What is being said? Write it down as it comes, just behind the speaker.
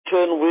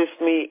turn with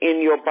me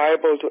in your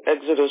Bible to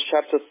Exodus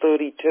chapter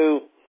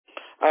 32.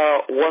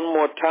 One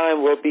more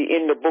time, we'll be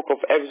in the book of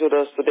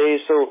Exodus today,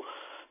 so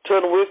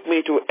turn with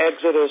me to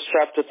Exodus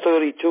chapter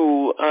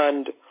 32,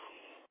 and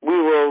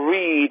we will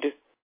read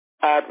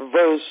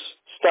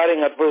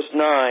starting at verse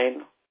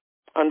 9,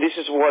 and this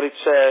is what it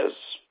says.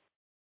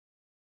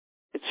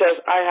 It says,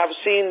 I have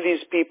seen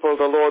these people,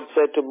 the Lord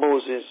said to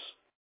Moses,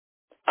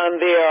 and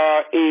they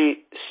are a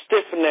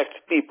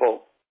stiff-necked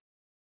people.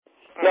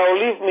 Now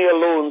leave me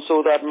alone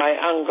so that my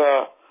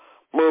anger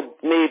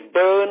may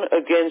burn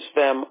against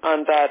them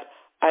and that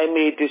I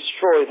may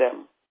destroy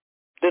them.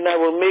 Then I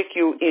will make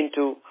you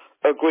into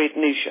a great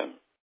nation.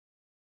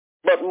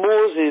 But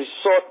Moses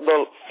sought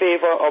the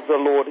favor of the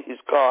Lord his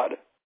God.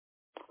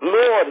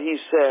 Lord, he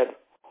said,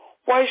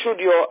 why should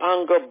your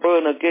anger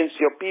burn against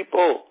your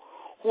people,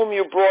 whom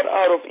you brought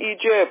out of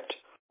Egypt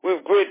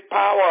with great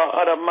power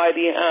and a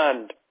mighty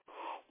hand?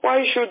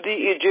 Why should the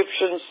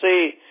Egyptians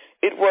say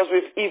it was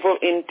with evil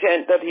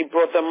intent that he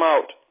brought them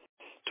out,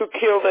 to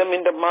kill them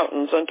in the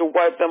mountains and to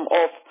wipe them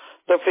off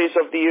the face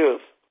of the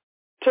earth?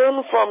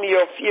 Turn from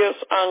your fierce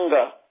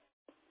anger.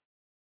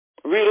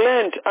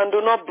 Relent and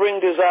do not bring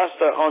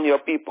disaster on your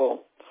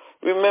people.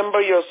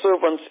 Remember your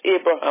servants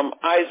Abraham,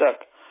 Isaac,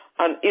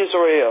 and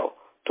Israel,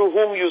 to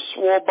whom you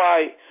swore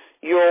by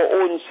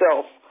your own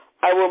self.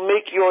 I will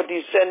make your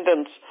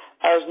descendants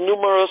as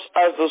numerous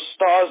as the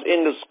stars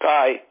in the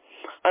sky,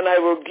 and I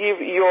will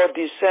give your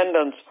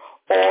descendants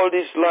all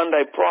this land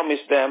I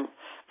promised them,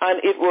 and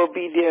it will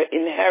be their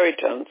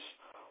inheritance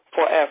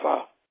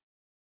forever.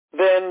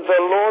 Then the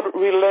Lord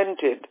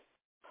relented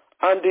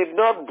and did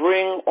not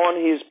bring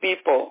on his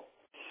people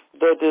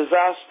the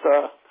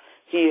disaster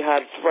he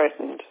had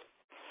threatened.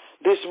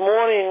 This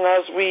morning,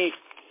 as we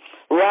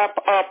wrap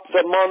up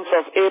the month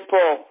of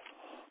April,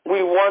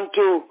 we want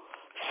to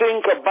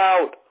think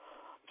about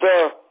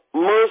the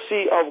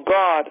mercy of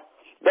God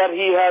that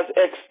he has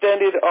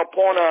extended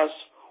upon us.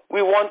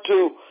 We want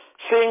to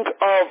think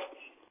of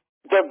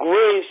the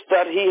grace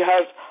that he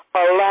has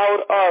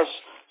allowed us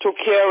to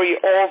carry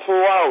all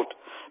throughout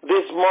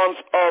this month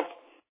of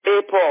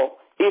April,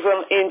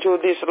 even into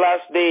this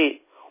last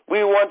day.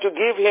 We want to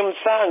give him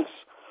thanks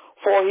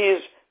for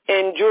his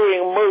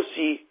enduring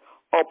mercy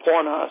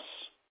upon us.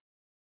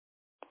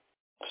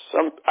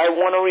 I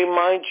want to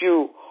remind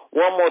you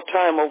one more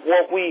time of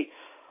what we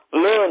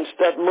learned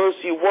that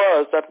mercy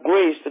was, that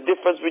grace, the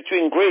difference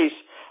between grace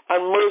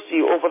and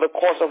mercy over the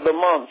course of the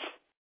month.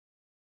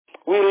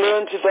 We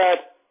learned that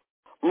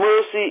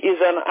mercy is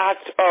an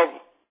act of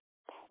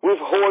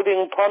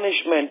withholding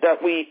punishment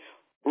that we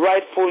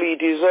rightfully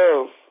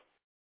deserve.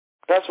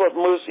 That's what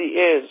mercy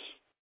is.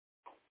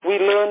 We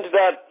learned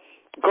that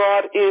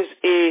God is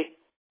a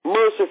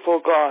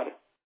merciful God.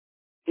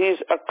 He's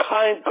a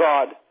kind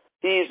God.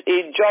 He's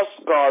a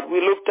just God.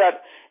 We looked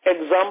at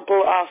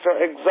example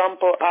after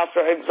example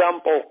after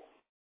example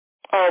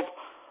of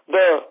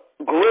the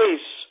grace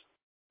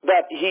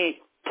that he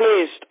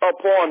placed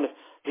upon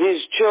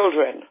his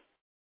children.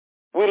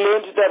 We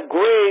learned that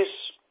grace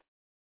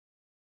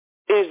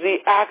is the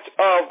act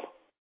of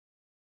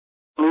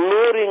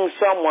loading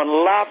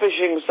someone,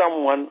 lavishing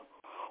someone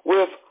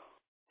with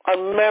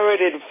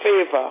unmerited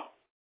favor.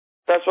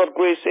 That's what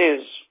grace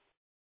is.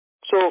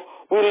 So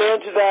we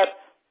learned that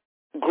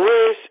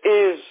grace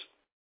is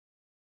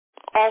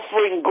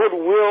offering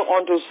goodwill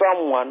unto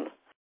someone,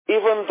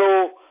 even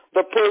though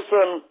the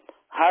person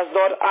has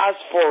not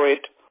asked for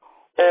it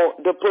or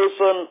the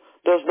person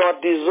does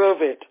not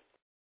deserve it.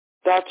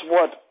 That's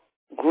what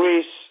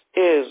grace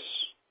is.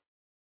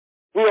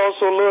 We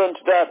also learned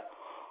that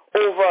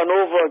over and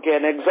over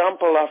again,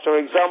 example after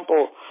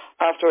example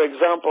after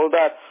example,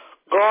 that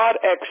God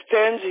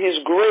extends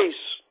his grace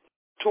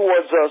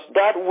towards us,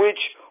 that which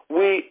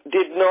we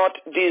did not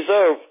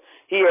deserve.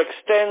 He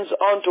extends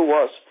unto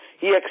us.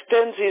 He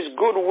extends his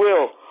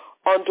goodwill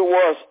unto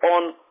us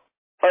on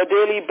a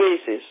daily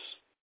basis.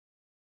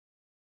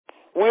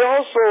 We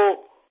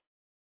also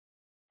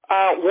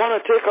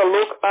want to take a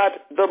look at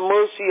the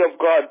mercy of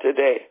God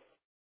today.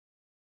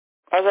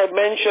 As I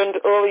mentioned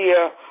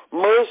earlier,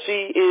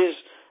 mercy is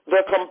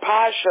the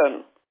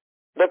compassion,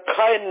 the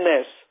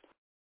kindness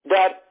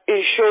that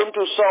is shown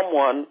to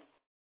someone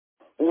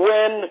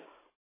when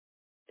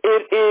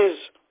it is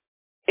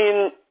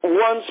in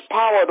one's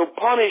power to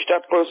punish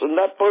that person.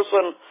 That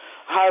person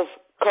has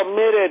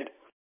committed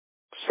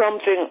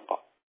something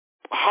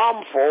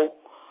harmful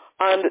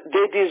and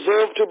they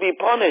deserve to be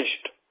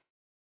punished.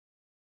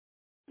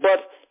 But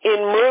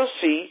in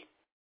mercy,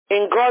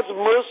 in God's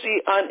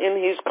mercy and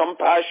in his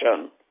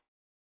compassion,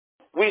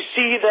 we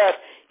see that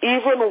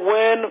even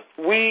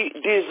when we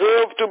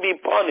deserve to be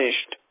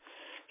punished,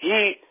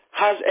 he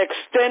has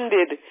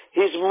extended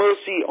his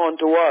mercy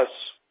unto us.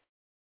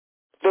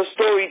 The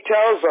story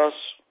tells us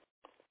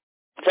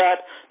that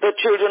the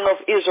children of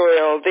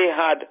Israel, they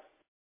had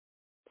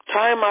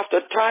time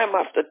after time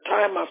after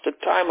time after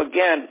time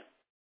again,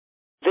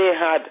 they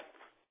had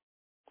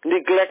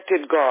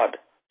neglected God.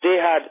 They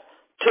had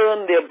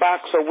turned their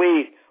backs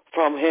away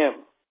from him.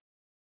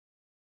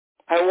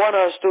 I want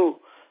us to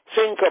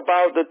think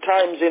about the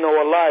times in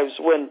our lives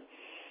when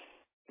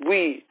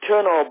we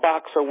turn our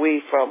backs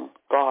away from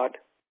God.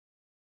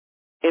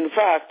 In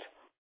fact,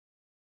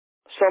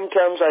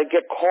 sometimes I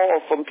get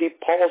calls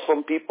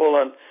from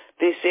people and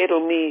they say to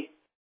me,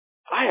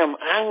 I am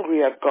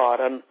angry at God.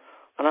 And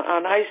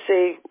I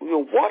say,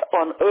 what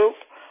on earth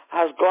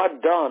has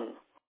God done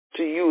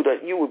to you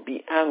that you would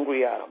be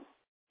angry at him?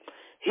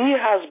 He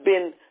has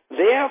been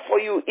there for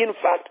you. In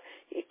fact,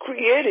 he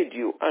created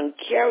you and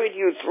carried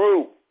you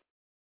through.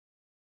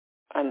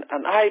 And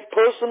I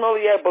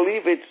personally, I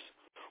believe it's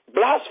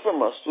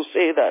blasphemous to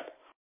say that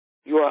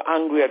you are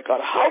angry at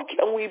God. How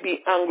can we be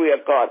angry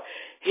at God?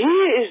 He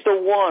is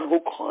the one who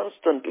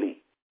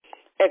constantly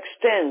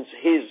extends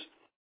his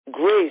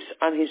grace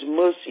and his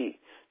mercy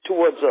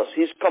towards us,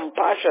 his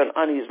compassion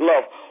and his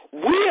love.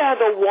 We are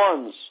the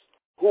ones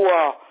who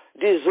are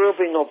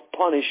deserving of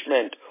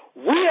punishment.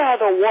 We are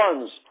the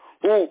ones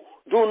who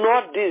do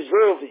not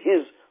deserve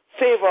his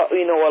favor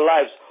in our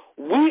lives.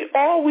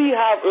 All we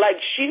have, like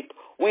sheep,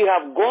 we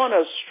have gone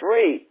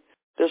astray,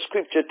 the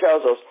scripture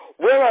tells us.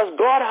 Whereas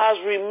God has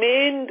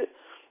remained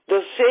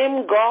the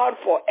same God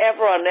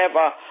forever and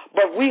ever,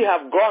 but we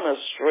have gone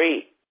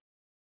astray.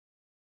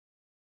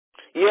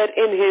 Yet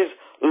in his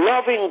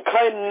loving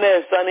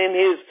kindness and in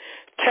his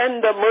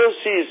tender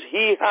mercies,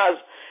 he has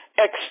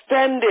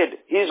extended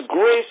his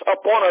grace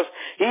upon us.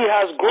 He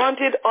has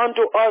granted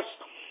unto us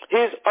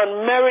his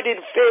unmerited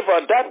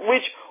favor, that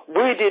which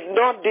we did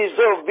not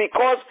deserve,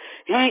 because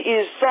he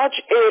is such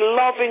a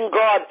loving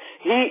God.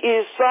 He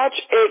is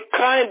such a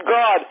kind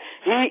God.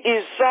 He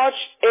is such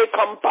a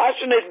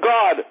compassionate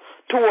God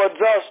towards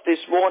us this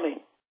morning.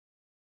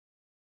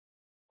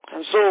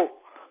 And so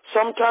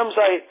sometimes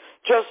I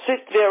just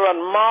sit there and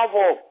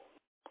marvel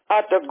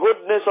at the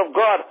goodness of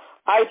God.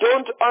 I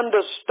don't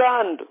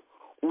understand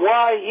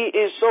why he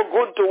is so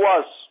good to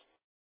us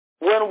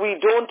when we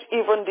don't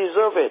even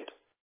deserve it.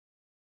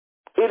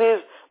 It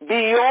is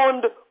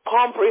beyond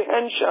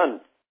comprehension.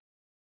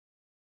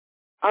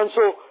 And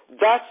so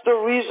that's the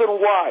reason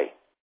why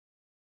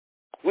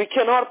we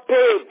cannot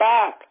pay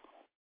back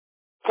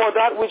for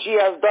that which he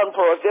has done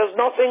for us. There's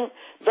nothing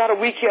that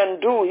we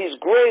can do. His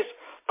grace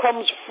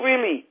comes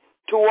freely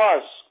to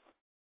us.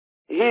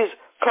 His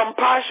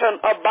compassion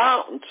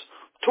abounds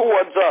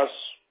towards us.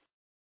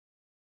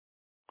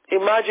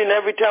 Imagine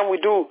every time we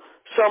do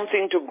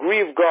something to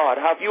grieve God.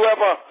 Have you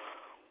ever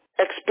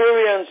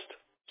experienced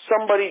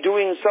somebody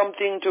doing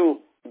something to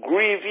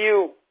grieve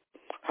you?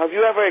 Have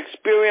you ever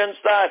experienced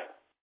that?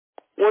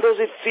 What does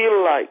it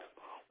feel like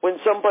when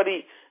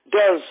somebody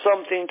does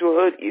something to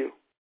hurt you?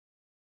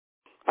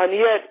 And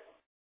yet,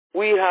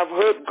 we have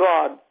hurt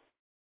God.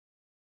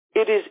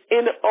 It is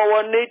in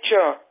our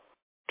nature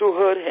to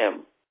hurt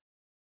him.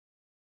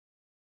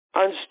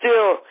 And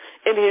still,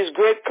 in his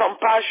great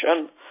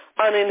compassion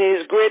and in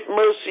his great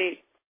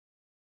mercy,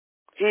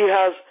 he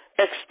has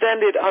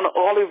extended an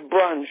olive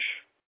branch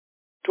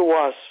to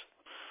us.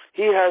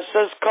 He has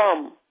said,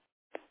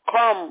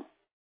 come,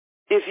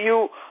 if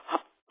you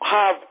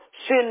have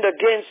sinned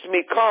against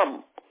me,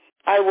 come.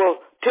 I will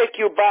take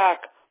you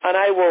back and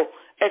I will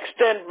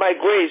extend my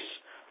grace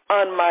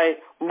and my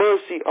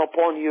mercy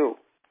upon you.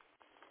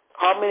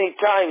 How many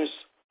times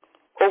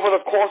over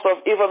the course of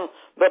even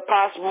the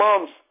past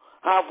month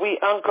have we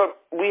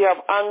have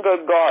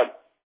angered God?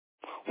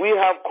 We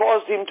have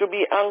caused him to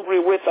be angry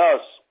with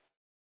us.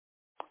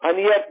 And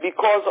yet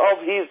because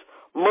of his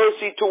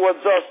mercy towards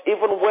us,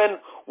 even when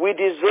we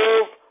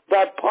deserve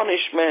that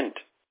punishment,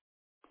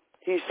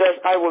 he says,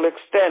 I will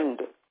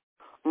extend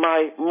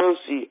my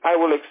mercy. I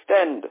will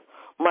extend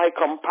my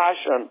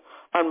compassion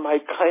and my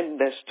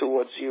kindness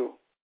towards you.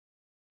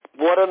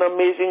 What an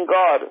amazing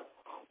God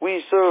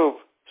we serve,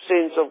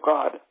 saints of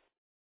God.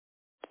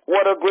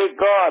 What a great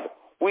God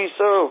we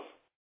serve.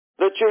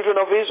 The children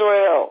of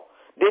Israel,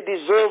 they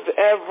deserved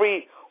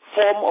every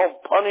form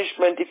of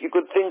punishment, if you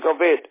could think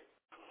of it.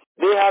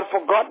 They had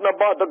forgotten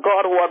about the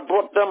God who had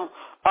brought them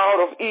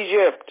out of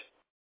Egypt.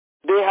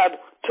 They had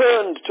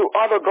turned to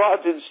other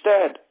gods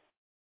instead.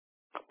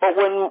 But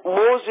when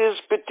Moses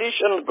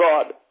petitioned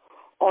God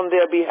on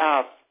their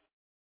behalf,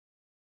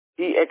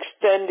 he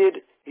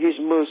extended his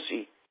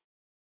mercy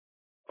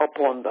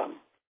upon them.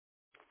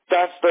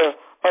 That's the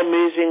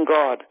amazing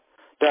God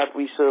that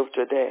we serve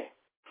today.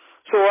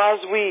 So as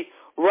we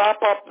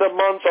wrap up the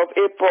month of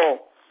April,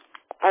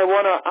 I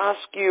want to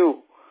ask you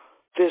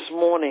this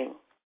morning,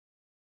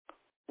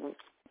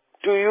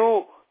 do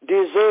you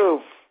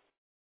deserve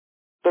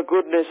the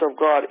goodness of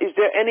God? Is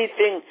there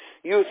anything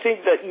you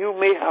think that you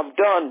may have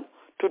done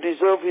to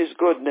deserve his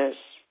goodness?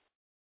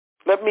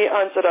 Let me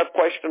answer that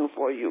question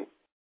for you.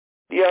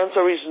 The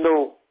answer is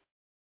no.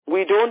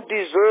 We don't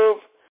deserve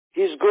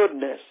his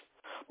goodness.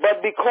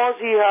 But because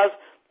he has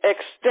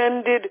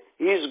extended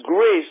his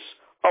grace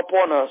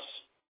upon us,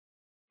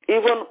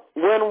 even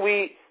when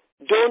we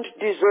don't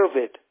deserve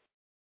it,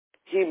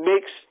 he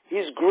makes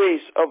his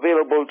grace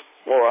available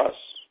for us.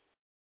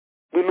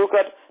 We look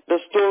at the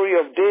story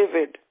of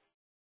David.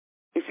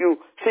 If you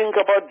think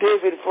about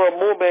David for a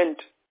moment,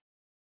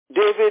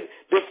 David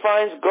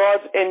defines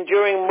God's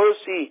enduring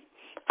mercy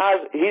as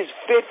his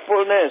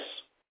faithfulness.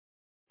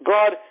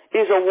 God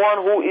is a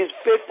one who is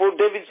faithful.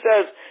 David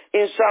says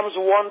in Psalms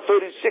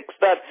 136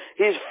 that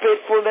his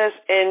faithfulness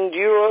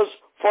endures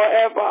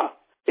forever.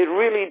 It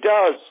really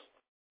does.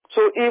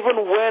 So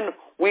even when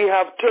we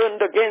have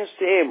turned against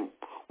him,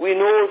 we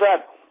know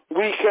that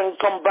we can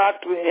come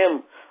back to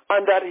him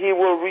and that he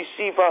will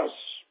receive us.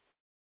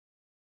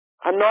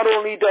 And not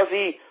only does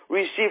he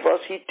receive us,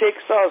 he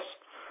takes us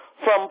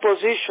from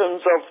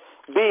positions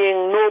of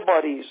being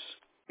nobodies.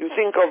 You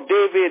think of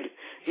David,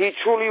 he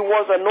truly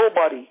was a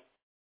nobody.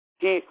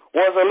 He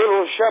was a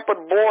little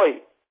shepherd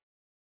boy.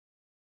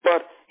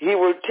 But he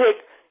will take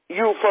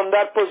you from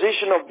that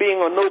position of being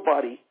a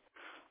nobody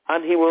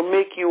and he will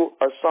make you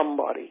a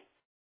somebody.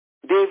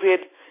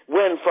 David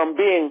went from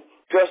being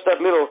just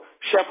that little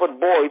shepherd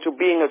boy to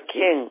being a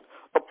king,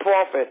 a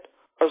prophet,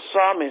 a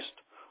psalmist,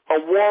 a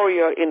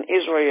warrior in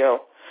Israel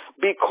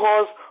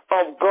because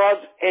of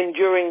God's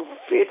enduring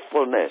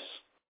faithfulness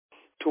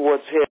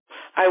towards him.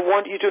 I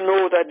want you to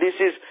know that this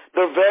is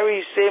the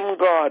very same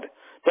God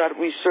that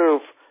we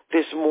serve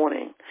this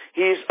morning.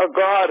 He is a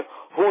God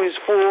who is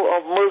full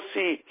of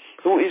mercy,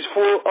 who is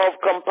full of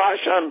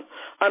compassion,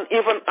 and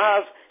even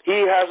as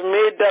he has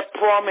made that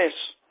promise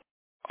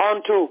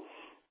unto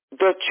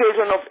the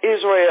children of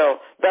Israel,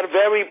 that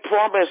very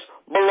promise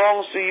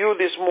belongs to you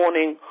this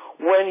morning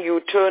when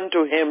you turn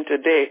to him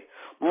today.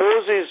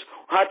 Moses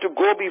had to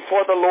go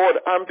before the Lord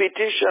and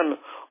petition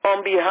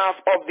on behalf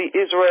of the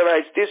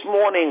Israelites. This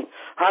morning,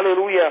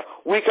 hallelujah,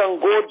 we can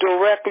go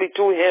directly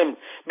to him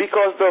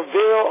because the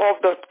veil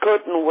of the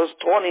curtain was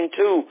torn in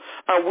two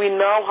and we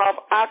now have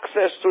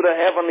access to the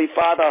Heavenly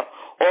Father.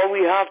 All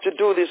we have to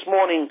do this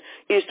morning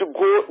is to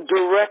go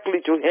directly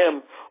to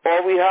him.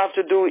 All we have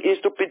to do is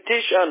to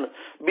petition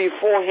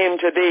before him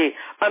today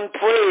and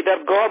pray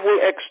that God will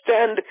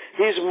extend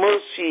his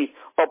mercy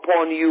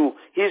upon you,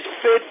 his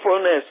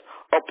faithfulness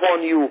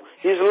upon you,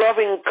 his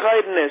loving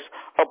kindness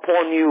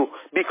upon you,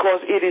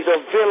 because it is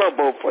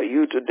available for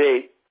you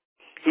today.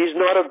 He's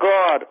not a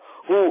God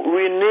who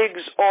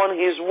reneges on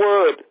his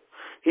word.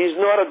 He's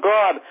not a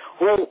God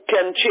who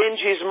can change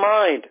his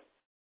mind.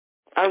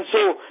 And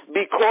so,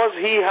 because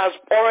he has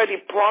already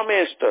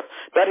promised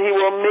that he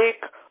will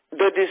make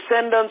the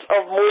descendants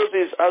of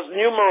Moses as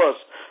numerous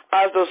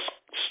as the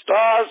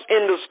stars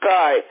in the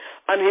sky,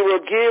 and he will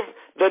give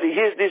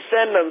his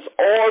descendants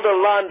all the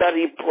land that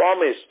he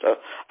promised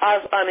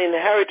as an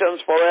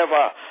inheritance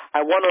forever.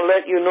 I want to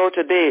let you know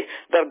today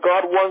that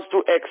God wants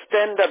to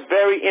extend that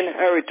very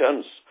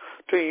inheritance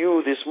to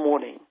you this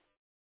morning.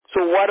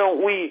 So why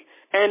don't we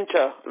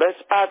enter?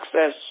 Let's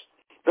access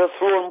the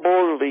throne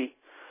boldly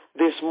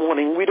this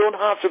morning. We don't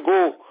have to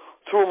go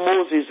through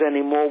Moses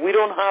anymore. We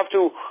don't have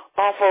to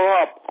offer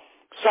up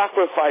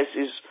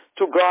sacrifices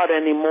to God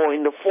anymore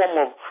in the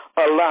form of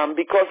a lamb.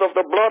 Because of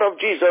the blood of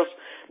Jesus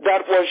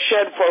that was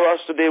shed for us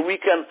today, we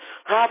can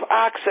have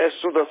access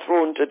to the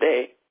throne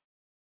today.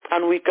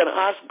 And we can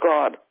ask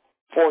God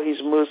for his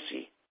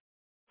mercy,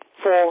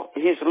 for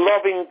his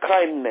loving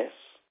kindness.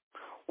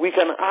 We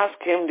can ask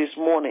him this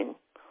morning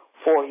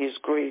for his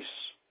grace.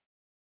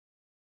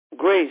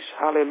 Grace,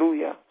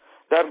 hallelujah.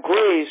 That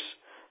grace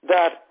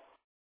that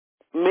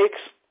makes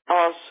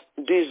us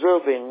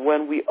deserving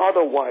when we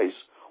otherwise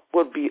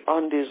would be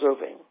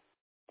undeserving.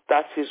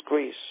 That's his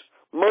grace.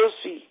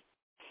 Mercy,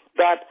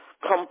 that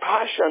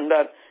compassion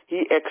that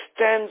he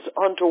extends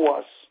unto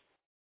us,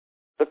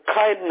 the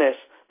kindness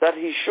that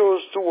he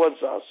shows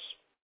towards us,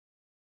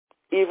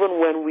 even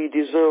when we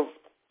deserve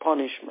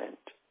punishment.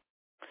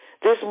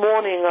 This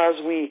morning,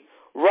 as we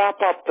wrap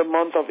up the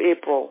month of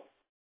April,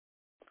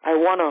 I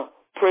want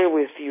to pray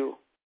with you.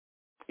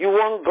 You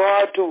want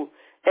God to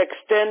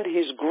extend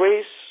his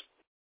grace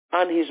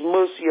and his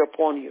mercy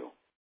upon you.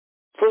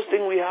 First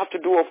thing we have to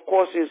do, of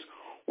course, is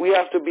we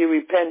have to be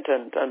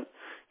repentant. And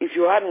if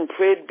you hadn't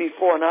prayed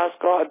before and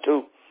asked God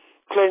to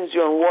cleanse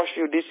you and wash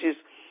you, this is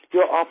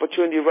your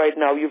opportunity right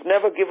now. You've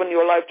never given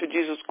your life to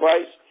Jesus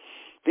Christ.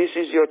 This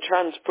is your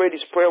chance. Pray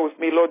this prayer with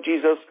me. Lord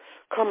Jesus,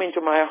 come into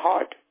my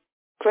heart.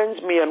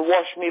 Cleanse me and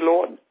wash me,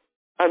 Lord,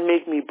 and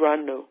make me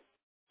brand new.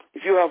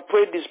 If you have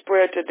prayed this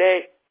prayer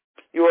today,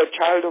 you are a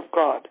child of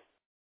God.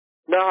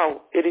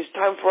 Now, it is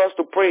time for us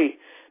to pray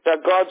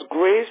that God's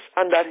grace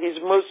and that his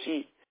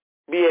mercy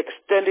be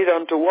extended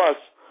unto us.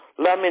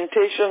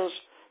 Lamentations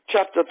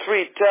chapter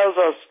 3 tells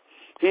us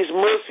his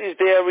mercies,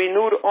 they are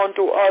renewed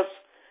unto us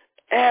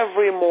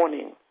every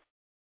morning.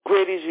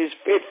 Great is his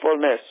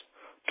faithfulness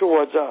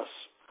towards us.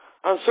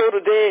 And so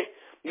today,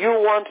 you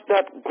want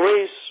that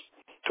grace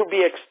to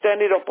be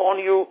extended upon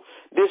you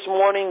this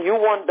morning. You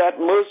want that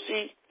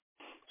mercy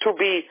to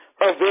be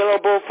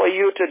available for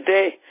you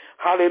today.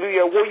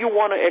 Hallelujah. Will you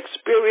want to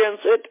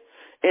experience it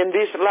in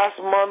this last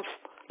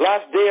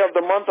day of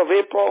the month of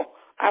April?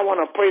 I want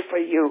to pray for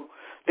you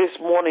this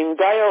morning.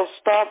 Dial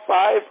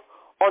 *5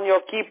 on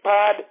your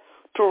keypad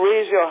to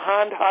raise your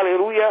hand.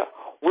 Hallelujah.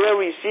 We're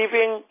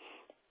receiving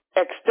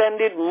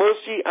extended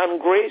mercy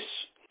and grace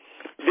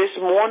this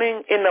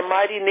morning in the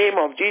mighty name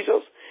of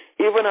Jesus.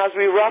 Even as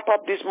we wrap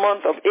up this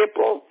month of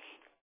April,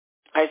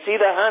 I see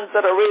the hands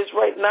that are raised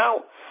right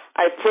now.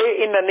 I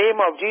pray in the name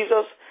of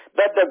Jesus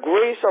that the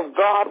grace of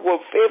God will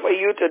favor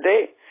you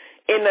today.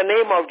 In the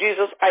name of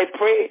Jesus, I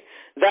pray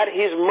that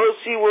his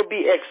mercy will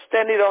be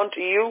extended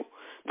unto you,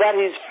 that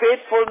his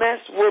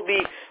faithfulness will be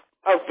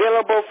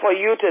available for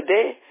you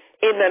today.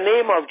 In the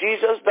name of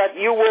Jesus, that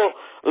you will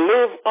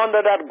live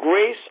under that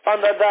grace,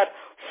 under that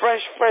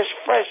fresh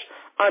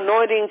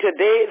anointing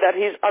today, that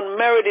his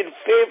unmerited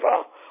favor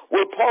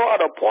will pour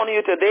out upon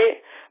you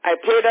today. I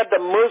pray that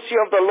the mercy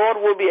of the Lord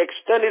will be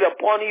extended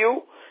upon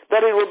you,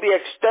 that it will be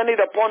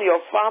extended upon your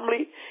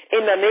family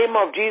in the name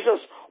of Jesus.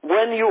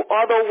 When you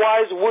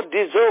otherwise would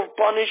deserve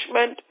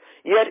punishment,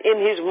 yet in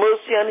his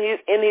mercy and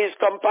in his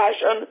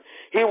compassion,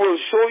 he will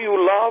show you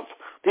love.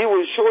 He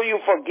will show you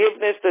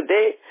forgiveness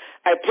today.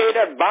 I pray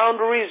that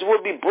boundaries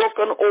will be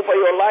broken over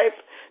your life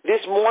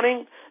this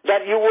morning,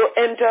 that you will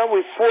enter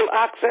with full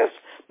access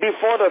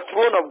before the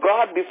throne of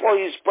God, before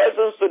his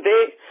presence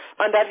today,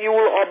 and that you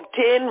will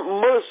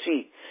obtain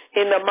mercy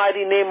in the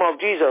mighty name of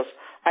Jesus.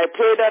 I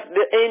pray that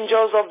the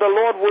angels of the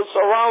Lord will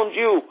surround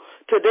you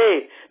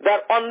today,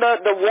 that under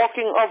the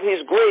walking of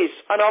his grace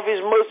and of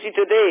his mercy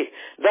today,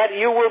 that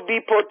you will be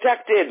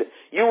protected.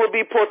 You will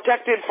be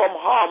protected from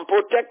harm,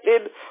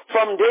 protected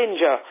from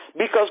danger,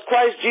 because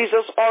Christ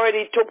Jesus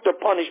already took the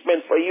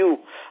punishment for you.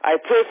 I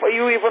pray for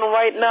you even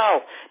right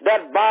now,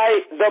 that by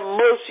the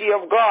mercy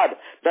of God,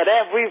 that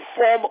every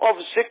form of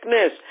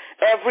sickness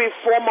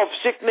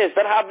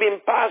that have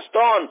been passed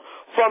on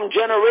from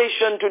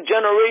generation to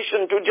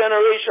generation to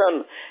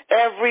generation,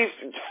 every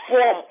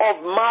form of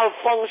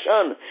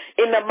malfunction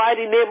in the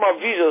mighty name of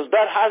Jesus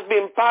that has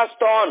been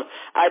passed on,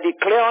 I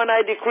declare and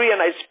I decree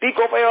and I speak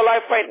over your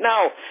life right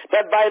now,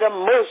 that by the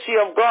mercy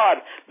of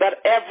God, that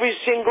every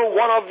single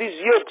one of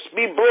these yokes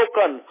be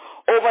broken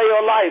over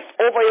your life,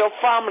 over your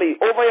family,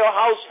 over your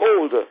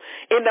household,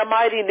 in the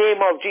mighty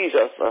name of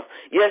Jesus.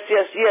 Yes.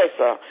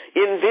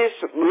 In this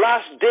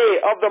last day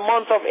of the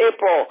month of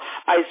April,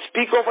 I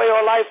speak over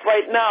your life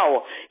right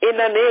now, in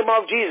the name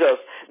of Jesus,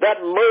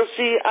 that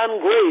mercy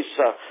and grace,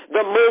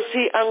 the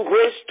mercy and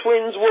grace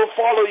twins will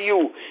follow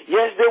you.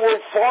 Yes, they will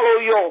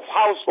follow your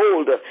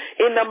household,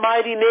 in the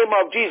mighty name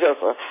of Jesus.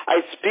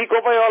 I speak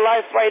over your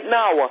life right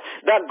now,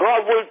 that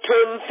God will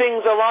turn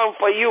things around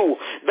for you,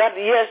 that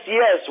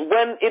yes,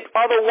 when it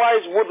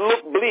otherwise would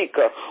look bleak,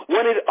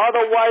 when it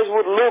otherwise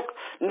would look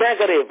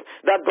negative,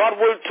 that God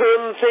will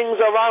turn things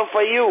around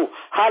for you.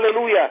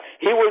 Hallelujah.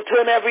 He will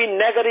turn every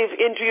negative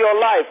into your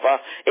life,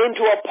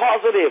 into a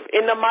positive,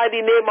 in the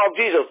mighty name of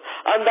Jesus,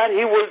 and that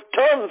he will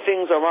turn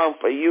things around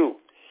for you.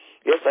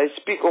 Yes, I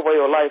speak over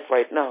your life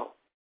right now,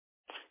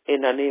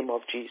 in the name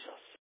of Jesus.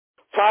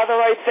 Father,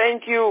 I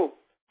thank you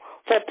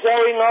for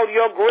pouring out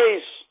your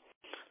grace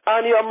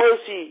and your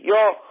mercy,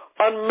 your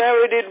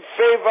unmerited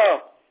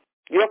favor,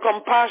 your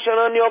compassion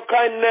and your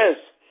kindness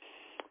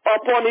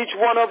upon each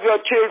one of your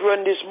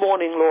children this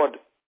morning, Lord.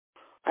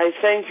 I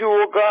thank you,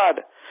 O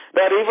God,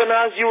 that even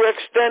as you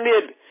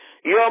extended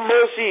your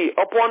mercy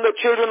upon the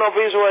children of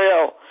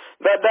Israel,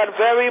 that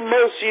very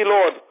mercy,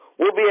 Lord,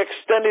 will be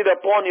extended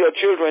upon your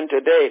children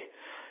today,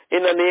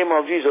 in the name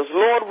of Jesus.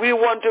 Lord, we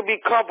want to be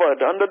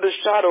covered under the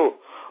shadow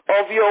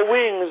of your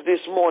wings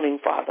this morning,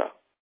 Father.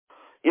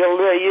 Yeah,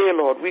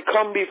 Lord, we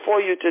come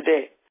before you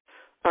today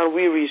and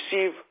we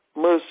receive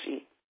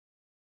mercy.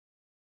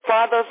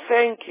 Father,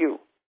 thank you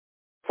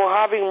for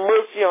having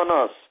mercy on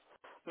us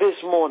this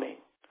morning.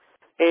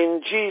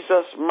 In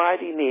Jesus'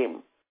 mighty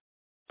name,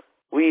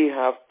 we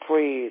have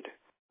prayed.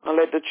 And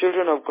let the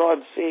children of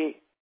God say,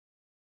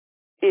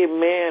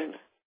 Amen,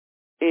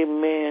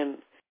 amen,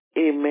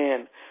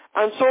 amen.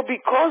 And so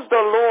because the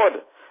Lord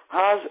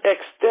has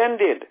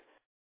extended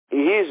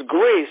his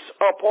grace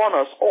upon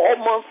us all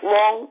month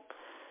long,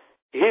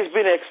 he's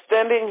been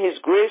extending his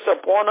grace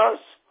upon us,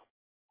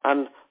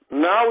 and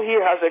now he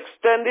has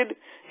extended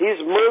his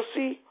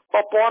mercy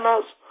upon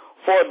us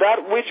for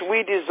that which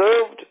we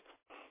deserved.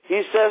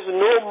 He says,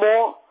 no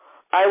more.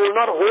 I will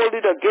not hold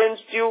it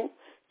against you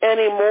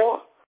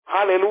anymore.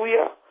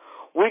 Hallelujah.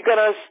 We're going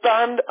to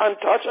stand and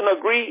touch and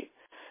agree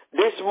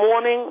this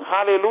morning,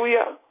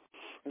 hallelujah,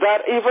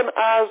 that even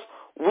as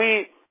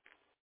we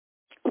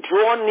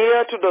draw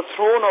near to the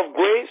throne of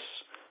grace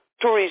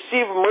to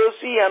receive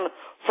mercy and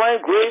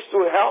find grace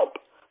to help,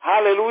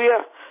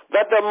 hallelujah,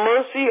 that the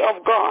mercy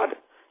of God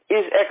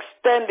is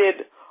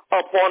extended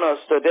upon us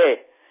today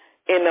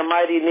in the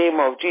mighty name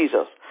of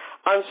Jesus.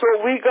 And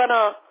so we're going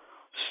to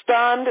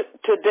stand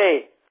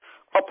today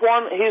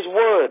upon his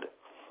word.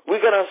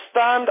 We're going to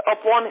stand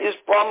upon his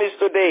promise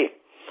today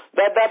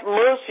that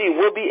mercy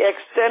will be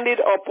extended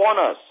upon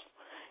us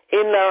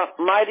in the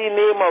mighty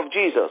name of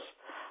Jesus.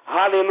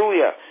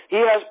 Hallelujah. He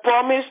has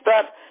promised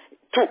that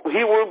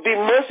he will be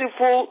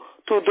merciful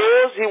to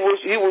those.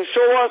 He will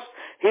show us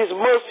his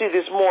mercy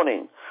this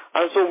morning.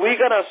 And so we're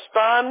going to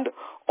stand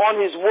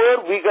on his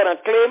word. We're going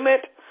to claim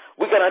it.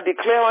 We're going to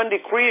declare and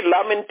decree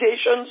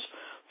Lamentations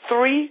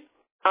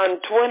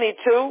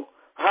 3:22.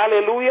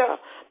 Hallelujah.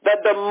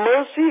 That the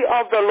mercy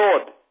of the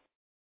Lord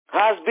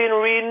has been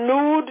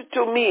renewed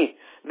to me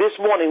this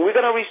morning. We're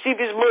going to receive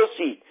his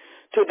mercy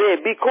today.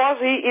 Because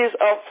he is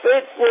a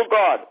faithful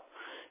God,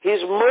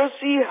 his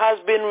mercy has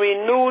been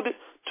renewed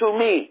to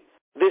me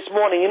this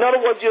morning. In other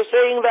words, you're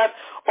saying that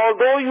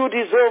although you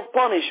deserve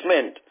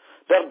punishment,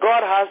 that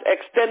God has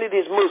extended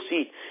his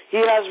mercy. He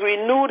has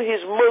renewed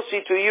his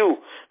mercy to you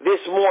this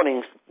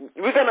morning.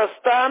 We're going to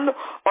stand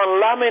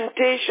on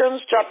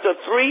Lamentations chapter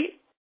 3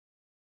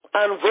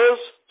 and verse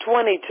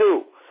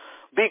 22.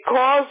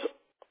 Because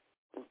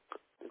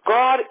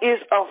God is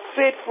a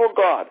faithful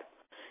God,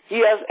 he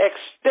has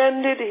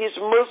extended his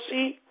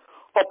mercy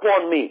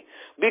upon me.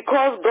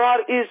 Because God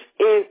is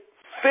a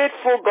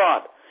faithful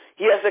God,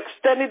 he has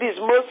extended his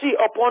mercy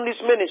upon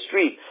this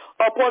ministry,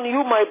 upon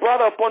you, my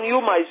brother, upon you,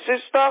 my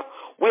sister.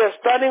 We are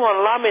standing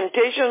on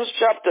Lamentations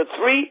chapter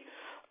 3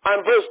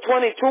 and verse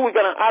 22. We're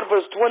going to add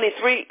verse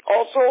 23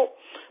 also.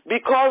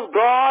 Because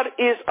God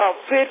is a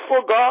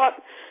faithful God,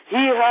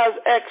 he has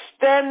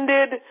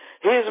extended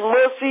his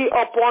mercy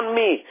upon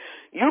me.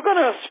 You're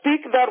going to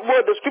speak that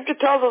word. The scripture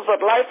tells us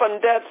that life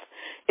and death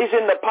is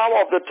in the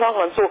power of the tongue.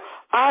 And so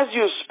as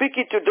you speak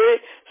it today,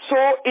 so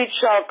it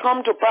shall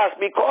come to pass.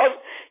 Because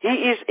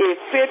he is a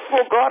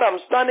faithful God. I'm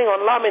standing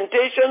on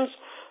Lamentations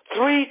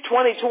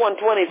 3:22 and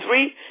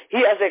 23.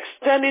 He has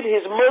extended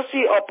his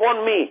mercy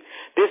upon me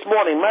this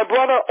morning. My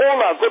brother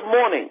Ola, good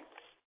morning.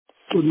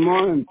 Good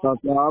morning,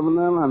 Pastor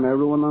Abner and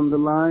everyone on the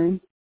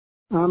line.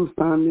 I'm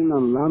standing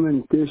on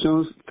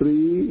Lamentations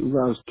 3,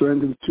 verse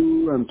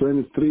 22 and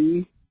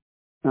 23,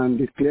 and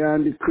declare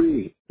and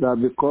decree that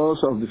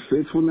because of the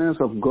faithfulness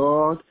of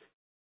God,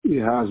 he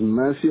has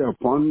mercy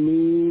upon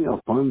me,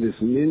 upon this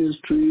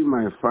ministry,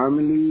 my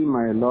family,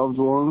 my loved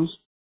ones,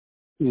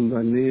 in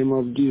the name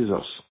of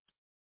Jesus.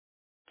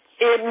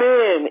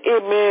 Amen.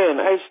 Amen.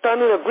 I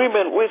stand in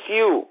agreement with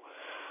you.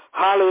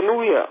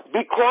 Hallelujah.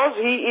 Because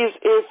he is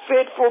a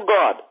faithful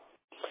God,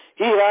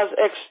 he has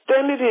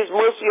extended his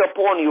mercy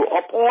upon you,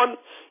 upon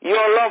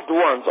your loved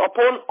ones,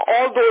 upon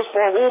all those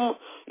for whom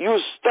you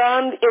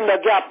stand in the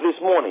gap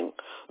this morning.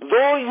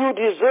 Though you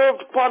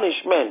deserved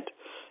punishment,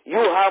 you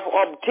have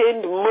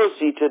obtained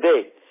mercy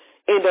today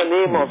in the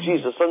name of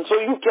Jesus. And so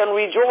you can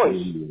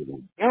rejoice.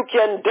 You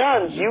can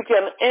dance. You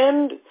can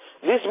end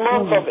this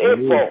month of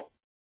April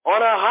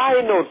on a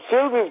high note,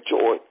 filled with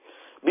joy,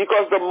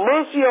 because the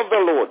mercy of the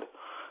Lord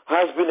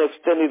has been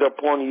extended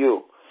upon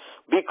you.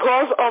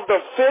 Because of the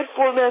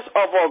faithfulness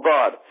of our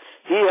God,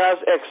 he has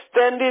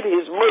extended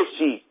his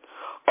mercy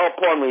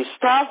upon me.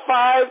 Star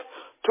 5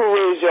 to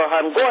raise your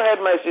hand. Go ahead,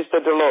 my sister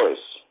Dolores.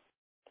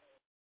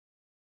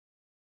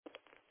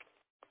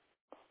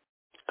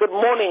 Good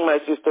morning, my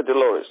sister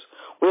Dolores.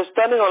 We're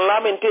standing on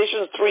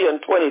Lamentations 3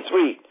 and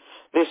 23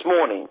 this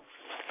morning.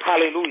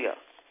 Hallelujah.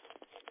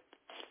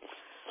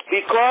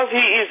 Because he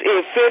is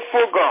a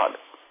faithful God,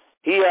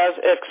 he has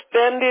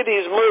extended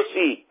his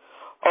mercy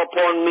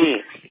upon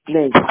me.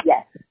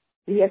 Yes.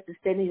 He has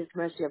extended his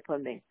mercy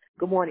upon me.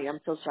 Good morning. I'm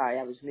so sorry.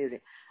 I was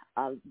muted.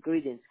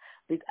 Greetings.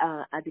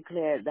 I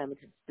declare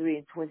Lamentations 3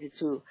 and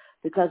 22,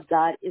 because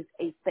God is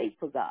a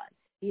faithful God.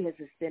 He has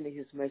extended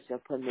his mercy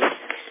upon me.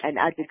 And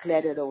I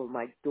declared it over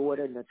my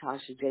daughter,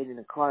 Natasha, Jaden,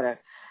 and Carter.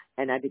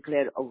 And I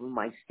declared it over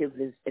my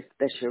siblings,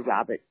 especially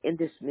Robert, in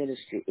this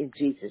ministry. In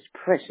Jesus'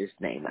 precious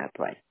name, I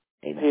pray.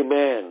 Amen.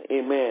 Amen.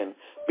 Amen.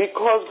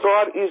 Because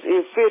God is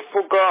a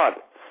faithful God,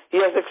 he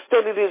has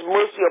extended his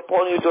mercy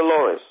upon you,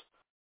 Dolores,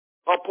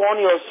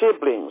 upon your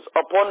siblings,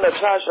 upon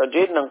Natasha,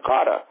 Jaden, and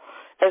Carter,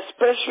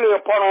 especially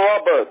upon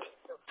Robert,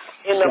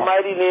 in the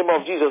mighty name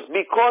of Jesus.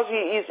 Because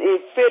he is a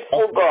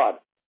faithful God,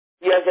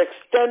 he has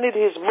extended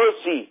his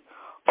mercy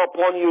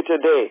upon you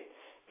today,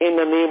 in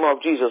the name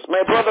of Jesus.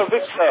 My brother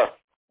Victor,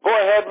 go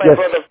ahead, my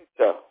brother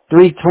Victor.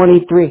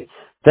 3:23.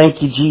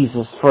 Thank you,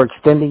 Jesus, for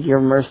extending your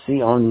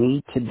mercy on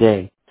me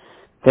today.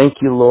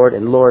 Thank you, Lord.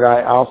 And Lord,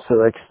 I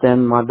also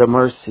extend the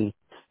mercy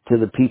to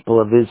the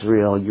people of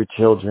Israel, your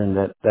children,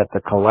 that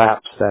the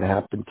collapse that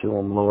happened to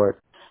them, Lord.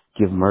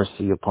 Give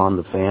mercy upon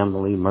the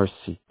family.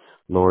 Mercy,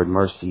 Lord,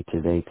 mercy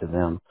today to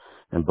them,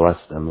 and bless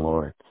them,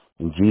 Lord.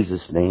 In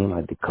Jesus' name,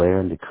 I declare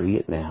and decree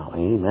it now.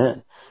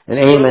 Amen. And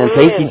amen.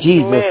 Thank you,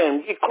 Jesus.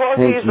 Amen. Because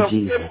he is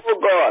a faithful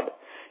God,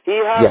 he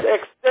has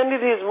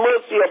extended his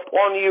mercy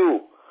upon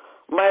you,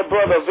 my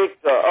brother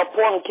Victor,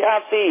 upon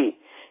Kathy,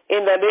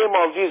 in the name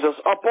of Jesus,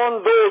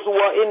 upon those who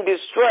are in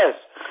distress.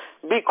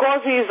 Because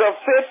he is a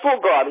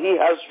faithful God, he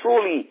has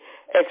truly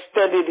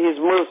extended his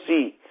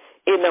mercy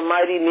in the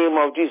mighty name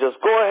of Jesus.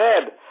 Go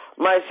ahead,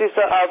 my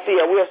sister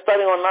Althea. We are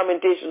starting on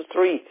Lamentations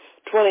 3,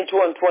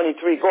 22 and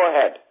 23. Go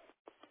ahead.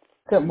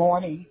 Good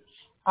morning.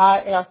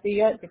 I,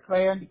 Althea,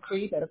 declare and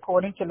decree that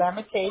according to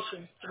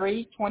Lamentations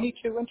 3,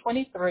 22 and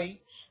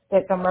 23,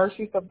 that the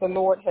mercies of the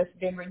Lord has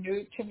been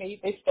renewed to me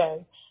this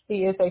day.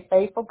 He is a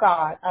faithful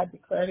God. I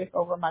declare this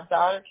over my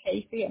daughter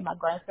Casey and my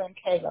grandson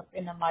Caleb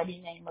in the mighty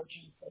name of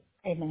Jesus.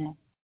 Amen.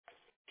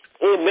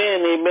 Amen,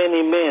 amen,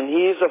 amen.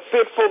 He is a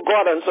faithful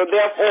God, and so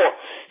therefore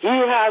he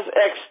has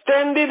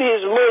extended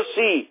his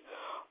mercy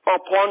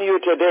upon you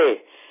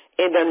today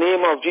in the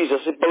name of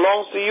Jesus. It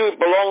belongs to you. It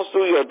belongs to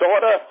your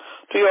daughter,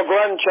 to your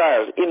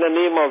grandchild, in the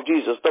name of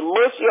Jesus. The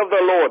mercy of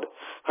the Lord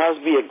has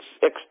been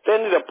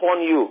extended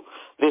upon you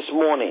this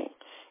morning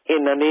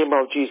in the name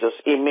of Jesus.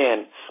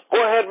 Amen.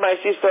 Go ahead, my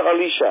sister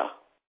Alicia.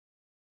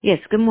 Yes,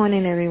 good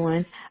morning,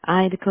 everyone.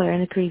 I declare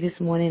and decree this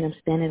morning I'm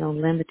standing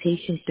on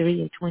Lamentations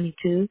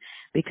 3:22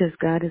 because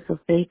God is a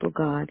faithful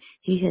God.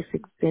 He has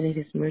extended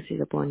his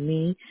mercies upon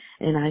me,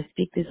 and I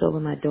speak this over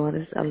my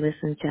daughters,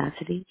 Alyssa and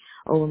Chastity,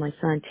 over my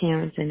son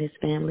Terrence and his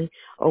family,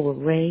 over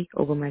Ray,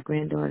 over my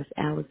granddaughters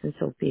Alice and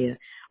Sophia,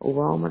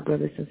 over all my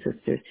brothers and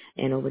sisters,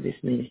 and over this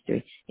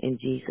ministry. In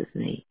Jesus'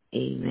 name,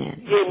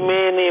 amen.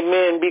 Amen,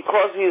 amen.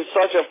 Because he is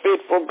such a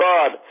faithful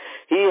God,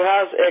 he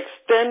has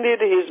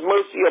extended his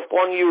mercy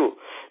upon you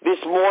this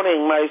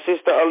morning, my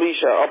sister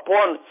Alicia,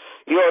 upon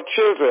your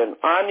children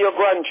and your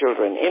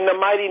grandchildren, in the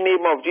mighty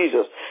name of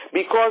Jesus.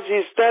 Because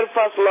his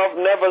steadfast love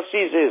never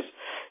ceases.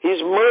 His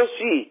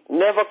mercy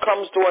never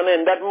comes to an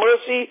end. That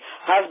mercy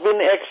has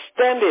been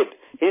extended.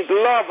 His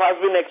love has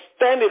been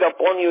extended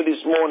upon you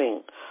this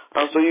morning.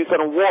 And so you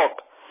can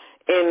walk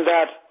in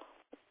that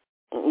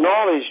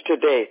knowledge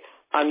today,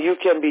 and you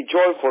can be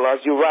joyful as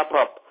you wrap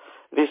up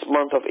this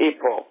month of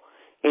April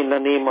in the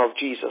name of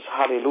Jesus.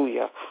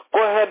 Hallelujah.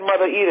 Go ahead,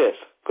 Mother Edith.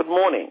 Good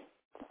morning.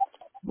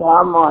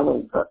 Good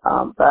morning,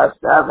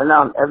 Pastor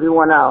Evan,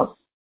 everyone else.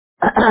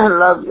 I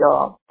love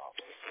y'all.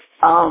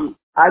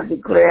 I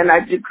declare and I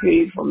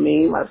decree for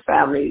me, my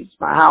family,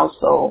 my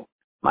household,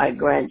 my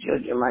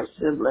grandchildren, my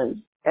siblings,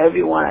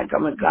 everyone I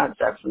come in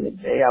contact from the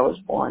day I was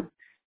born.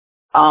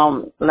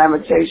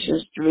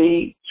 Lamentations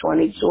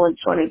 3:22 and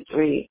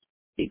 23.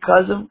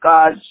 Because of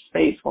God's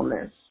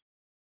faithfulness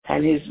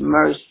and his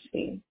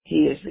mercy,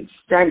 he is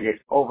extended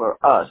over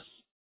us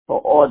for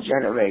all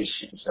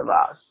generations of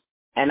us.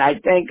 And I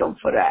thank him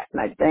for that.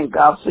 And I thank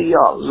God for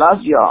y'all.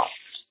 Love y'all.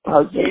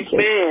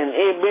 Amen.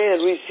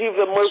 Amen. Receive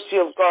the mercy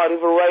of God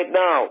even right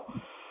now.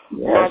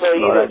 Yes, Mother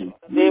Edith, Lord. in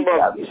the name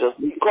of Jesus.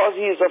 Because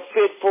he is a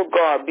faithful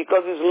God.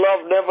 Because his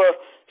love never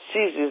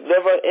ceases,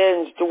 never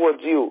ends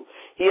towards you.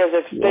 He has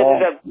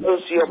extended that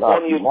mercy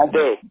upon you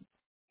today.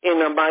 In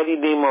the mighty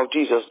name of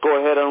Jesus. Go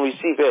ahead and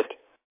receive it.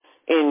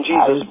 In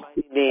Jesus'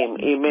 mighty name.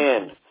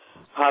 Amen.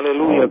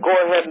 Hallelujah. Go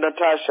ahead,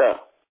 Natasha.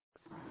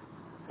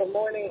 Good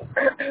morning.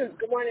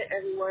 Good morning,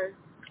 everyone.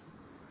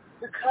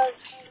 Because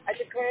I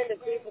declare and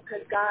decree,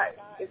 because God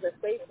is a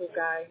faithful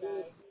God,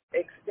 he's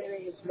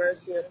extending his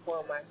mercy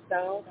upon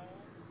myself,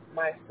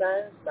 my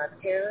sons, my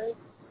parents,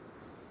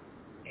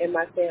 and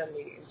my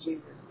family in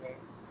Jesus'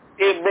 name.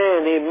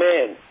 Amen,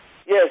 amen.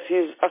 Yes,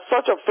 he's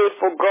such a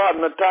faithful God,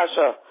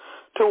 Natasha,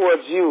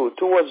 towards you,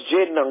 towards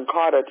Jaden and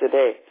Carter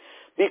today.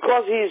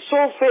 Because he is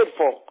so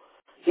faithful,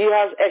 he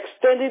has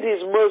extended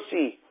his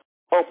mercy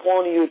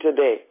upon you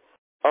today,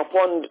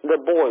 upon the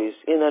boys,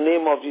 in the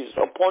name of Jesus,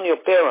 upon your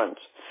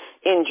parents,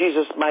 in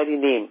Jesus' mighty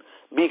name.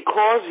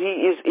 Because he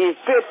is a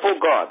faithful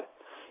God,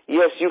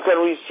 yes, you can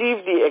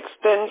receive the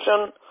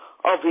extension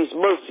of his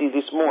mercy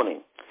this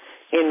morning,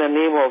 in the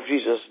name of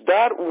Jesus.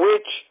 That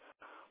which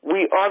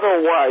we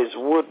otherwise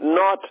would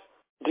not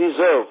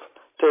deserve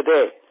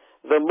today,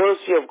 the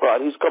mercy of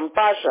God, his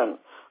compassion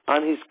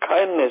and his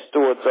kindness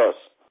towards us.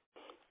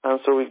 And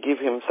so we give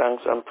him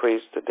thanks and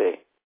praise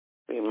today.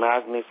 We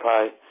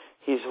magnify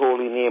his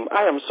holy name.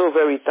 I am so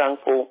very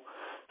thankful,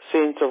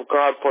 saints of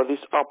God, for this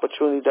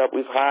opportunity that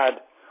we've had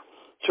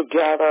to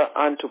gather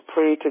and to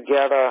pray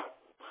together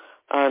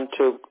and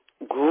to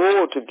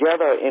grow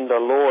together in the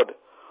Lord.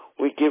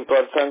 We give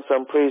God thanks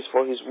and praise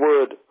for his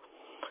word.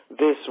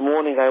 This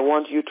morning, I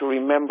want you to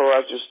remember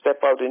as you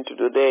step out into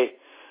the day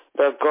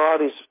that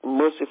God is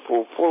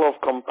merciful, full of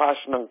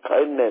compassion and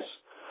kindness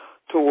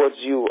towards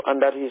you,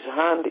 and that his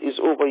hand is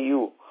over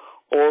you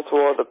all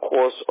throughout the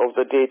course of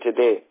the day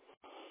today.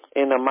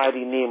 In the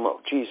mighty name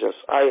of Jesus,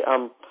 I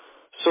am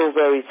so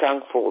very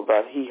thankful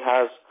that he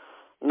has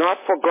not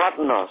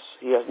forgotten us,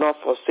 he has not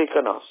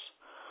forsaken us,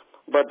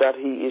 but that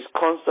he is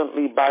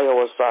constantly by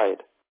our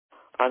side,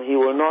 and he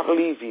will not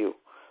leave you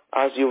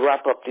as you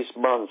wrap up this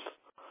month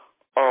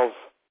of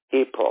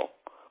April.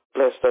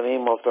 Bless the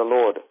name of the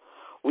Lord.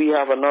 We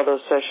have another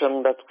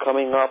session that's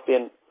coming up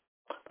in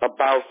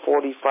about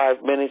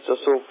 45 minutes or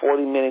so,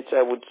 40 minutes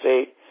I would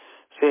say.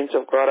 Saints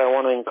of God, I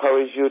want to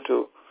encourage you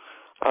to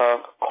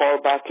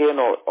call back in,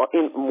 or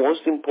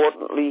most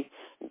importantly,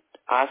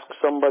 ask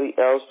somebody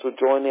else to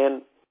join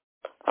in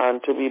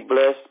and to be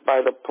blessed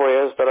by the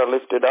prayers that are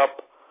lifted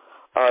up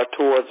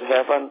towards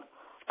heaven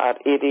at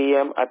 8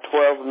 a.m. At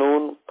 12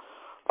 noon.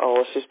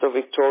 Our Sister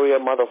Victoria,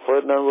 Mother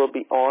Ferdinand will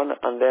be on,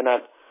 and then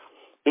at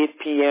 8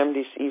 p.m.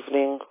 this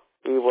evening,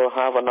 we will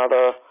have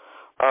another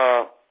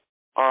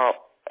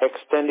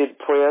extended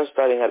prayer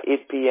starting at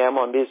 8 p.m.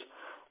 on this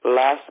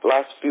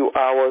last few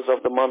hours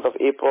of the month of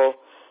April.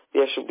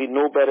 There should be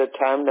no better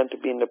time than to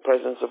be in the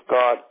presence of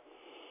God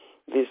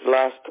this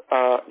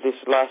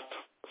last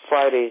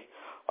Friday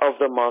of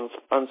the month.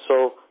 And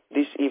so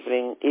this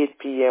evening, 8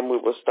 p.m., we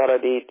will start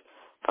at 8,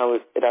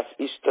 and that's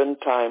Eastern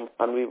time,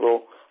 and we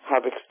will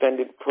have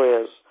extended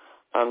prayers,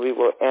 and we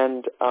will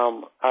end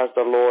as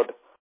the Lord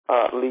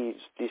leads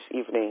this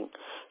evening.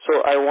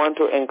 So I want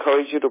to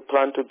encourage you to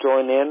plan to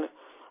join in.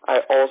 I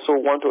also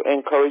want to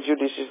encourage you,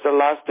 this is the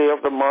last day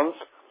of the month.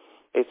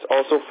 It's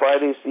also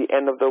Friday, it's the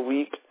end of the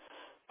week.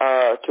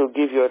 to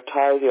give your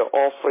tithe, your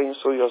offering,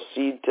 sow your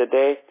seed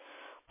today.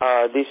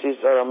 This is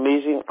an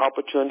amazing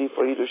opportunity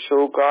for you to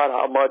show God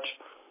how much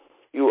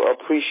you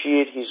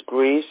appreciate His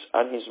grace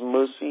and His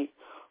mercy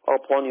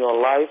upon your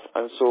life.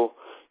 And so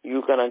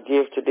you can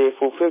give today.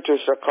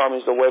 FulfilledChurch.com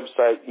is the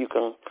website. You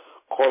can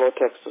call or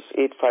text us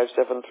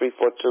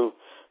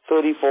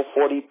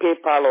 857-342-3440,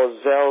 PayPal or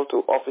Zelle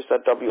to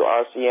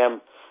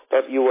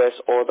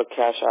office@wrcm.us or the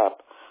Cash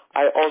App.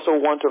 I also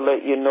want to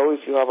let you know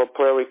if you have a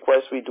prayer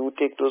request, we do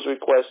take those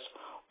requests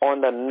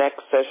on the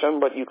next session,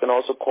 but you can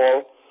also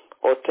call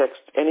or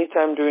text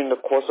anytime during the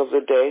course of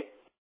the day,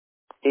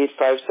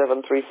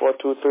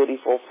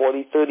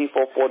 857-342-3440,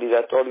 3440.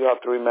 That's all you have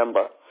to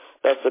remember.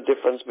 That's the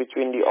difference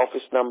between the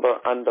office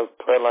number and the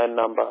prayer line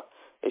number.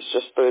 It's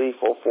just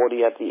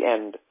 3440 at the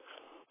end.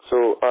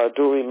 So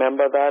do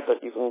remember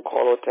that you can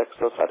call or text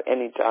us at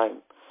any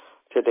time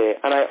today.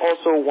 And I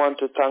also want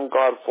to thank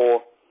God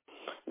for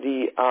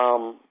the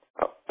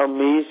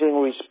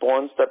amazing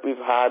response that we've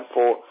had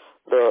for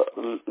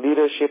the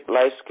Leadership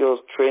Life Skills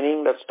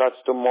Training that starts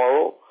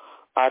tomorrow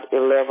at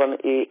 11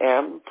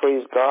 a.m.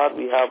 Praise God.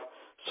 We have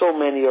so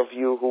many of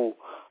you who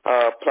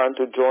plan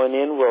to join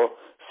in. We'll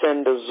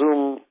send the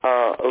Zoom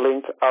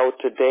link out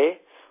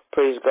today.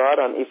 Praise God.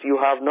 And if you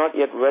have not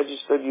yet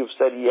registered, you've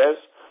said yes,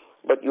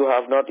 but you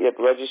have not yet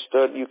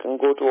registered, you can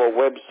go to our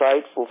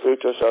website,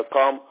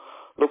 FulfilledChurch.com,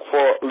 look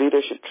for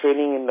Leadership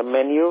Training in the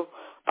menu,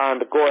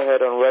 and go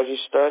ahead and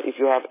register. If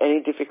you have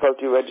any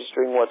difficulty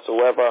registering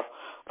whatsoever,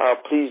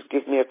 please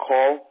give me a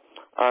call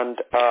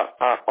and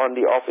on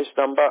the office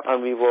number,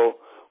 and we will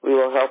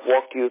help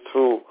walk you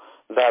through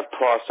that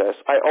process.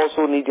 I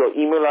also need your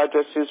email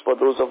addresses for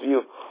those of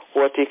you who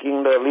are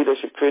taking the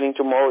leadership training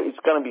tomorrow. It's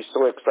going to be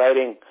so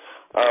exciting.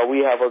 We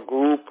have a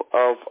group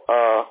of,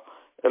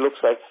 it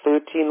looks like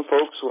 13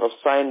 folks who have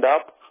signed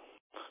up.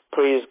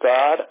 Praise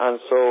God. And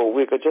so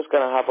we're just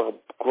going to have a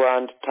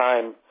grand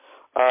time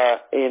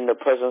in the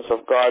presence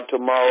of God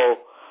tomorrow.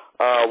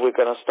 We're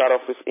going to start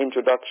off with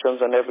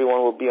introductions, and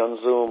everyone will be on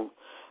Zoom.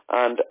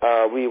 And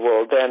we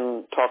will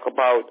then talk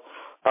about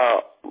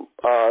the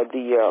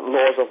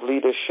laws of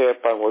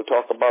leadership, and we'll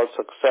talk about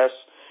success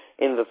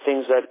in the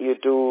things that you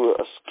do,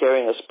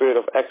 carrying a spirit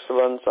of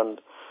excellence,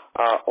 and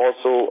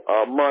also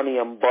money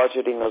and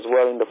budgeting as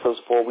well in the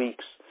first 4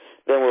 weeks.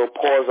 Then we'll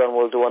pause and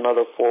we'll do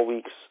another 4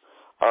 weeks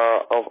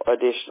of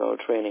additional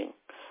training.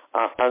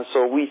 And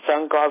so we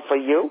thank God for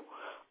you.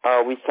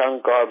 We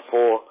thank God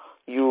for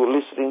you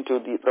listening to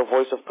the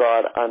voice of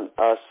God and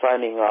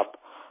signing up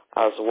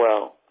as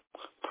well.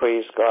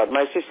 Praise God.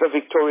 My sister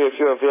Victoria, if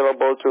you're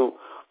available to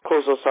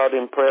close us out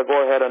in prayer,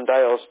 go ahead and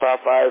dial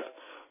 *5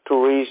 to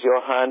raise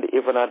your hand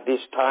even at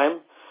this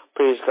time.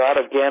 Praise God.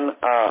 Again,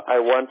 I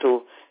want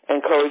to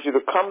encourage you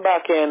to come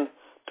back in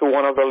to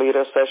one of the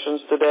later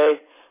sessions today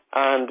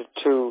and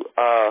to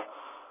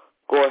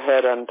go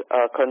ahead and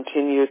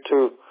continue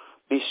to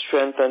be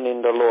strengthened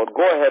in the Lord.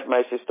 Go ahead,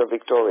 my sister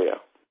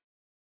Victoria.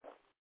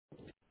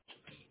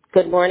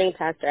 Good morning,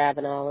 Pastor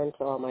Avenal, and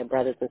to all my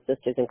brothers and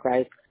sisters in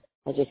Christ.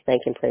 I just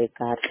thank and praise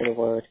God for the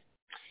word.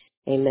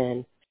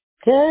 Amen.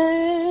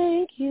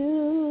 Thank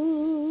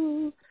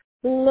you,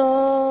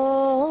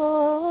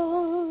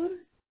 Lord.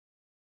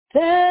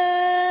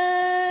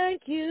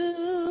 Thank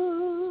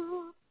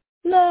you,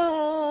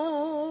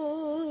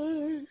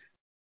 Lord.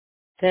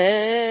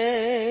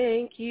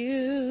 Thank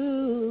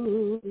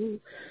you,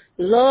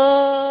 Lord.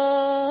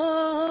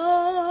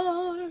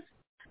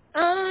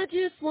 I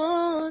just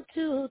want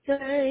to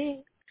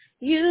thank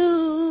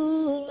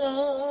you,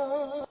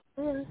 Lord.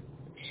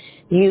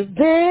 You've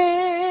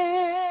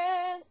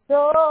been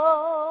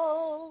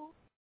so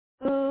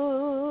good.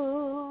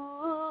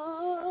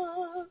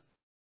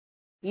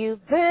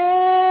 You've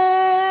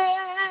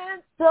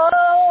been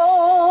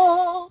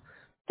so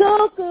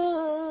good.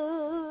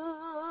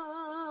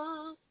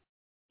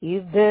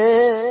 You've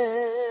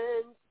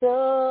been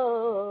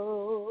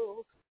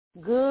so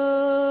good.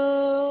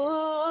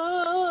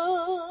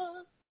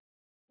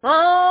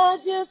 I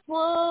just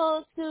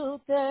want to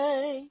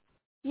thank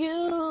you,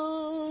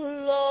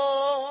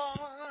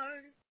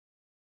 Lord.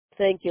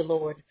 Thank you,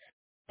 Lord.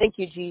 Thank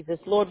you, Jesus.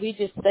 Lord, we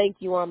just thank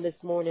you on this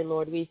morning,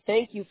 Lord. We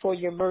thank you for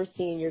your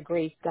mercy and your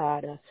grace,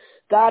 God.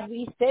 God,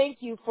 we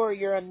thank you for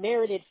your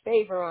unmerited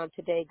favor on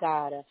today,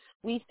 God.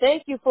 We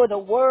thank you for the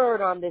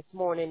word on this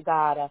morning,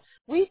 God.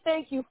 We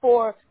thank you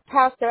for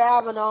Pastor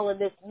Avenal and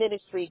this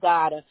ministry,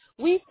 God.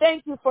 We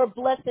thank you for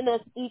blessing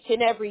us each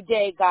and every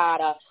day, God.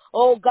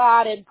 Oh,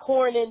 God, and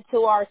pouring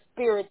into our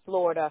spirits,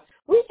 Lord.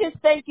 We just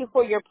thank you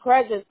for your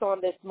presence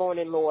on this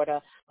morning, Lord.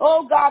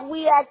 Oh, God,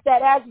 we ask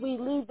that as we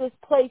leave this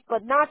place,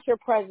 but not your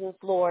presence,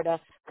 Lord,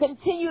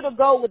 continue to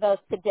go with us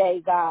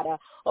today, God.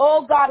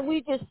 Oh, God, we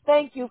just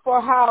thank you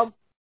for how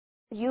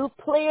you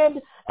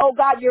planned, oh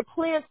God, your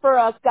plans for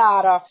us,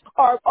 God,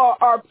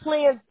 are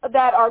plans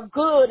that are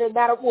good and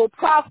that will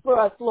prosper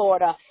us,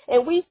 Lord,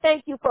 And we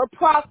thank you for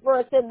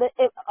prospering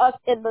us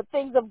in the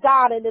things of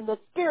God and in the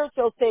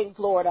spiritual things,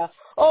 Lord.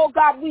 Oh,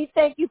 God, we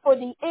thank you for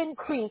the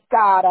increase,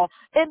 God,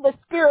 in the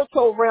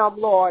spiritual realm,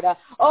 Lord.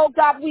 Oh,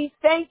 God, we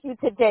thank you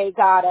today,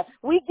 God.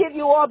 We give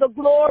you all the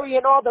glory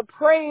and all the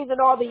praise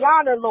and all the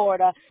honor,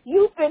 Lord.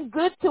 You've been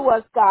good to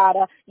us, God.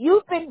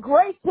 You've been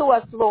great to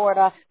us, Lord.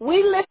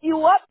 We lift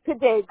you up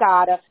today,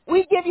 God.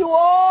 We give you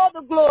all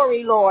the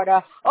glory, Lord.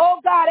 Oh,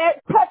 God,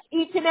 touch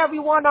each and every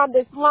one on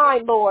this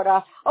line, Lord.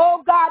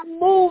 Oh, God,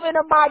 move in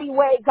a mighty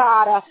way,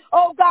 God.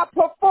 Oh, God,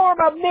 perform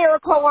a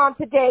miracle on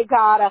today,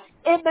 God.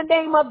 In the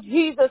name of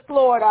Jesus,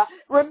 Lord.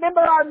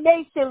 Remember our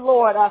nation,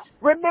 Lord.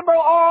 Remember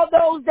all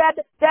those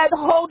that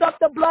hold up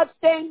the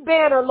bloodstained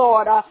banner,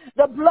 Lord.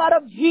 The blood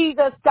of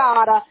Jesus,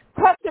 God.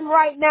 Touch them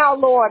right now,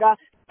 Lord.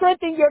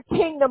 Strengthen your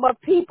kingdom of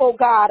people,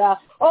 God.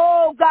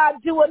 Oh, God,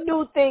 do a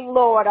new thing,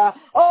 Lord.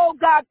 Oh,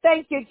 God,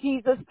 thank you,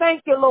 Jesus.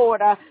 Thank you,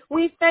 Lord.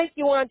 We thank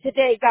you on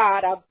today,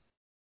 God.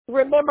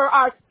 Remember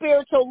our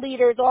spiritual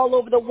leaders all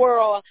over the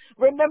world.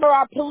 Remember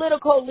our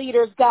political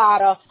leaders,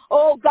 God.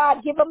 Oh,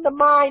 God, give them the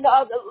mind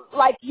of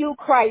like you,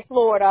 Christ,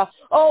 Lord.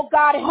 Oh,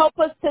 God, help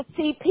us to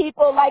see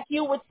people like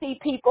you would see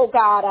people,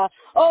 God.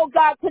 Oh,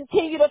 God,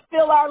 continue to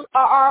fill our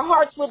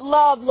hearts with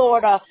love,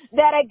 Lord.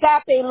 That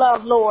agape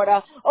love, Lord.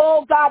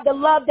 Oh, God, the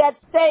love that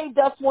saved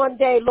us one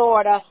day,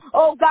 Lord.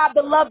 Oh, God,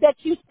 the love that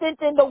you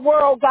sent in the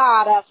world,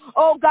 God.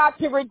 Oh, God,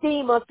 to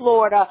redeem us,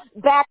 Lord.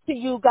 Back to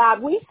you,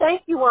 God. We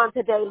thank you on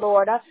today,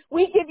 Lord.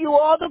 We give you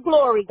all the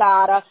glory,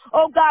 God.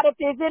 Oh, God, if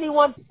there's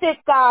anyone sick,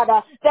 God,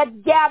 that's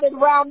gathered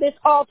around this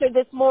altar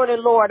this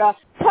morning, Lord,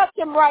 touch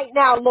them right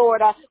now,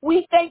 Lord.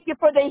 We thank you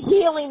for the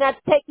healing that's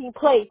taking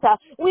place.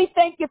 We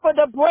thank you for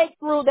the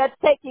breakthrough that's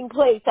taking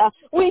place.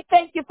 We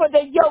thank you for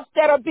the yokes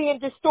that are being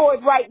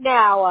destroyed right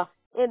now.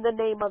 In the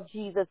name of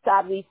Jesus,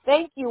 God, we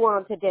thank you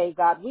on today,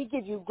 God. We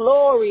give you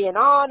glory and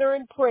honor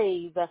and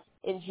praise.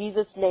 In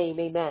Jesus' name,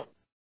 amen.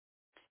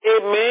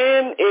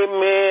 Amen,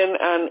 amen,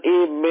 and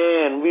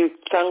amen. We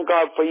thank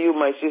God for you,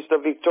 my sister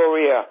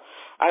Victoria.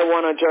 I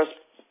want to just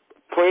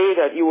pray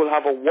that you will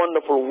have a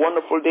wonderful,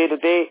 wonderful day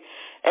today.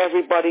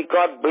 Everybody,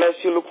 God bless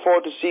you. Look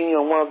forward to seeing you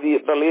on one of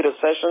the later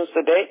sessions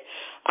today.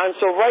 And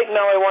so right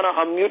now I want to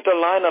unmute the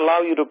line,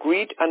 allow you to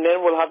greet, and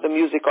then we'll have the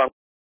music on.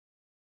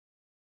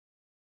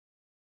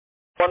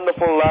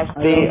 Wonderful last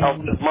day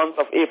of the month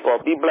of April.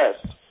 Be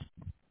blessed.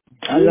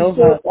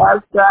 Aloha.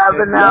 Pastor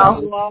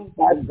Avenel,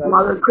 Pastor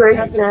Mother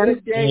Christian,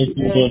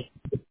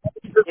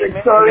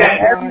 Victoria, and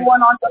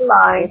everyone on the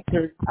line.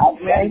 I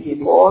thank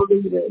you for all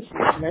leaders.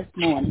 Blessed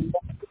morning.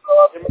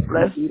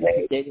 Blessed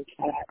day.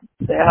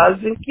 Their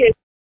husband, kids.